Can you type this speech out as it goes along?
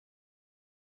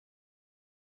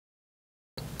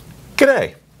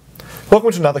G'day!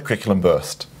 Welcome to another curriculum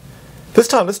burst. This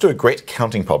time let's do a great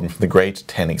counting problem from the grade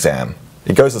 10 exam.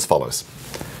 It goes as follows.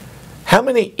 How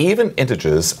many even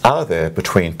integers are there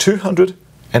between 200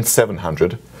 and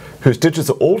 700 whose digits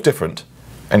are all different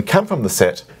and come from the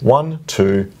set 1,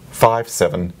 2, 5,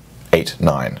 7, 8,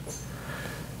 9?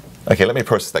 Okay, let me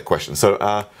process that question. So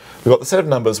we've got the set of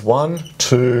numbers 1,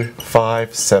 2,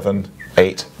 5, 7,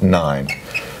 8, 9.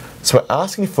 So we're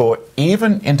asking for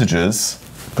even integers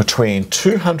between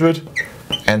 200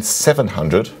 and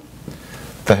 700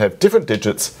 that have different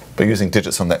digits but using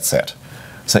digits from that set.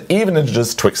 So even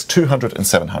integers twixt 200 and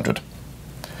 700.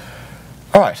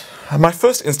 Alright, my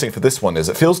first instinct for this one is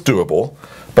it feels doable,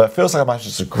 but it feels like I might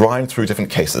just grind through different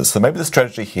cases. So maybe the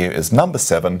strategy here is number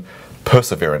 7,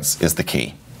 perseverance is the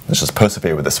key. Let's just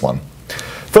persevere with this one.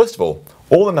 First of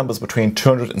all the numbers between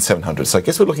 200 and 700. So I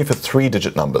guess we're looking for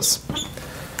 3-digit numbers.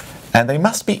 And they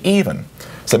must be even.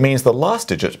 So it means the last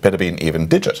digit better be an even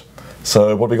digit.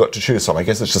 So what have we got to choose from? I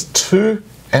guess it's just 2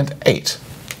 and 8.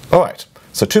 Alright,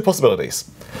 so two possibilities.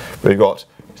 We've got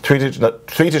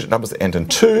 3-digit numbers that end in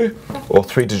 2 or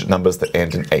 3-digit numbers that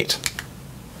end in 8.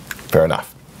 Fair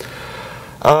enough.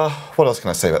 What else can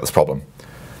I say about this problem?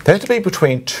 They have to be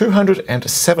between 200 and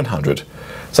 700.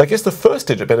 So I guess the first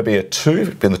digit better be a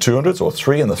 2 in the 200s or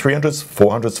 3 in the 300s,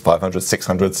 400s, 500s,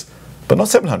 600s, but not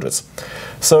 700s.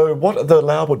 So what are the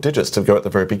allowable digits to go at the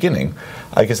very beginning?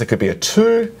 I guess it could be a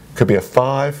 2, could be a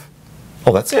 5.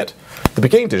 Oh, that's it. The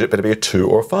beginning digit better be a 2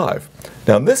 or a 5.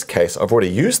 Now in this case, I've already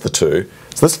used the 2,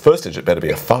 so this first digit better be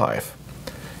a 5.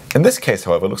 In this case,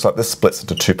 however, it looks like this splits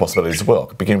into two possibilities as well. It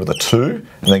could begin with a 2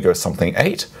 and then go something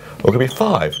 8, or it could be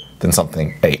 5, then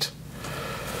something 8.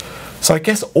 So I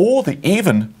guess all the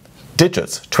even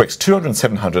digits twixt 200 and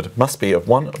 700 must be of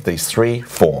one of these three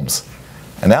forms.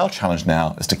 And our challenge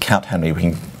now is to count how many we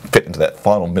can fit into that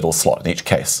final middle slot in each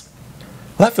case.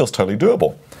 Well, that feels totally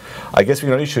doable. I guess we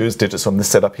can only choose digits from this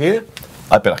setup here.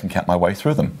 I bet I can count my way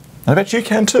through them. And I bet you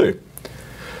can too.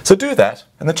 So do that,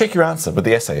 and then check your answer with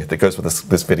the essay that goes with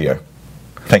this video.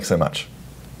 Thanks so much.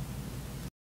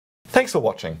 Thanks for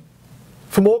watching.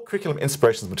 For more curriculum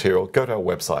inspirations material, go to our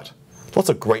website. Lots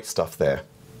of great stuff there.